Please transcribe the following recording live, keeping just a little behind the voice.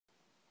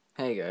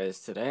Hey guys,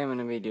 today I'm going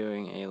to be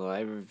doing a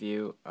live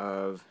review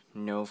of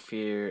No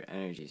Fear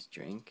Energy's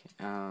drink.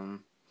 I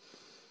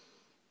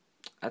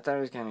thought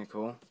it was kind of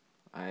cool.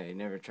 I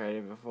never tried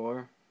it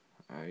before.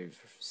 I've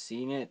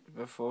seen it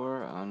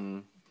before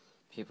on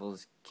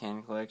people's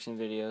can collection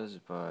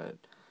videos, but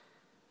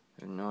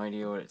I have no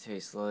idea what it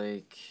tastes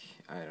like.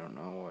 I don't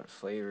know what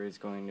flavor it's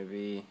going to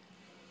be.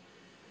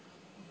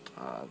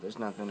 There's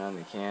nothing on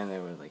the can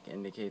that would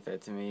indicate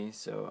that to me,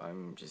 so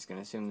I'm just going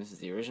to assume this is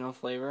the original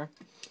flavor.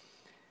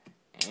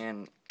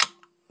 And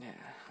yeah,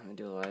 I'm going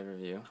to do a live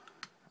review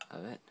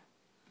of it.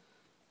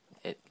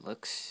 It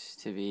looks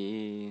to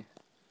be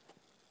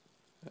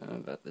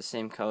about the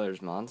same color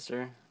as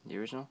Monster, the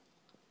original.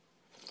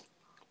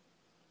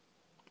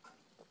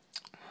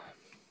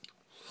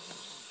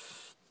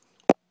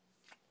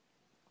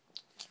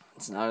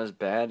 It's not as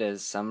bad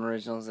as some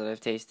originals that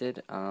I've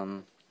tasted.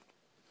 Kind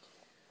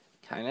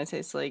of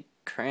tastes like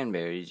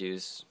cranberry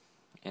juice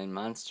and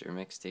Monster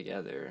mixed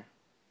together.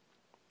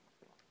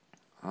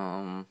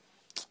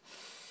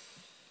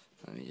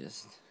 Let me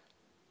just...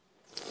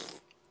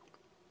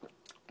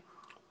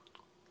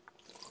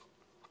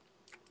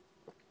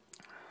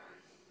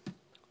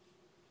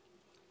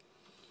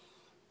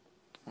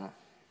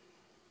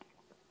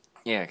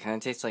 Yeah, it kind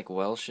of tastes like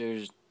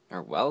Welch's,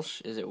 or Welsh?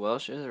 Is it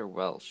Welch's or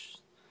Welsh?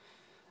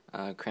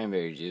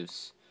 Cranberry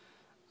juice.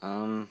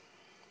 Yeah,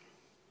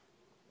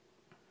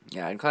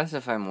 I'd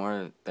classify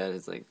more that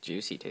as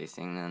juicy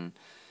tasting than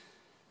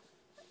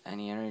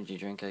any energy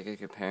drink I could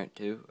compare it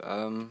to.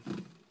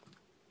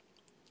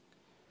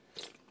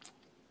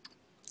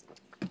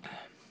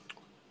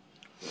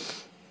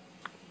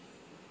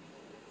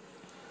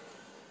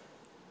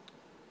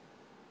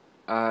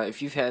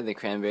 If you've had the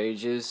cranberry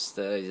juice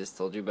that I just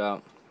told you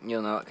about,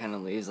 you'll know it kind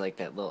of leaves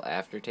that little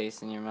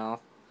aftertaste in your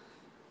mouth.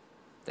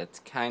 That's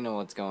kind of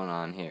what's going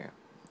on here.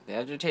 The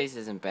aftertaste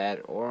isn't bad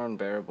or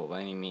unbearable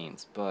by any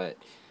means, but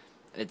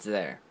it's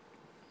there.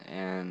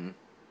 And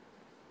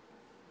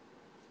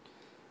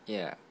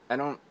yeah, I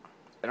don't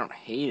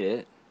hate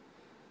it.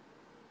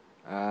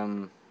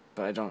 But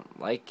I don't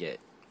like it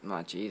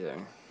much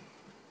either.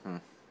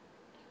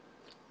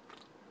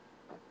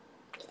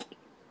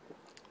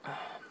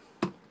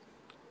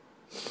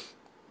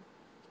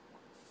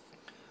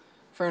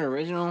 For an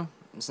original,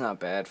 it's not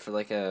bad. For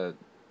a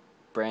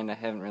brand I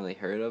haven't really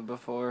heard of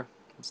before,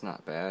 it's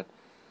not bad.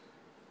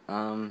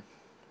 Can's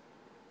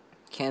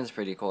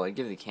pretty cool. I'd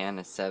give the can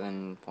a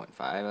 7.5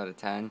 out of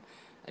 10.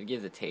 I'd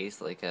give the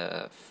taste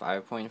a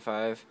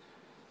 5.5.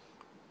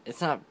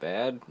 It's not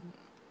bad.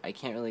 I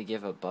can't really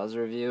give a buzz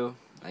review.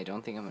 I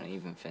don't think I'm going to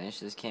even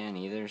finish this can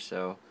either,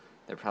 so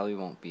there probably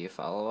won't be a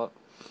follow-up.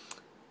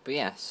 But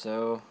yeah,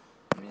 so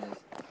let me just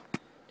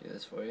do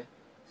this for you.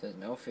 It says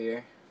No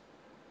Fear.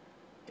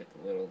 Get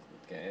the little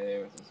guy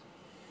there with his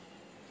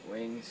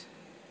wings.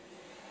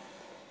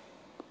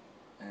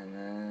 And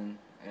then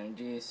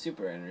Energy,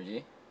 Super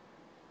Energy.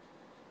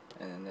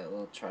 And then that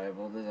little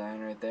tribal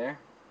design right there.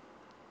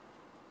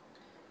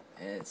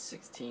 It's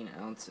 16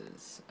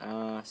 ounces.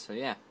 So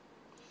yeah.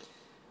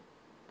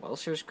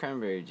 Welch's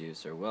cranberry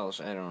juice, or Welsh,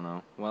 I don't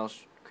know. Welsh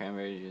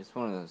cranberry juice,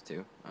 one of those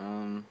two.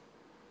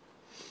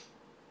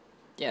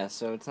 Yeah,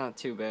 so it's not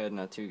too bad,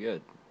 not too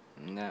good.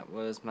 And that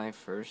was my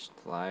first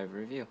live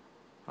review.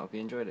 Hope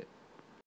you enjoyed it.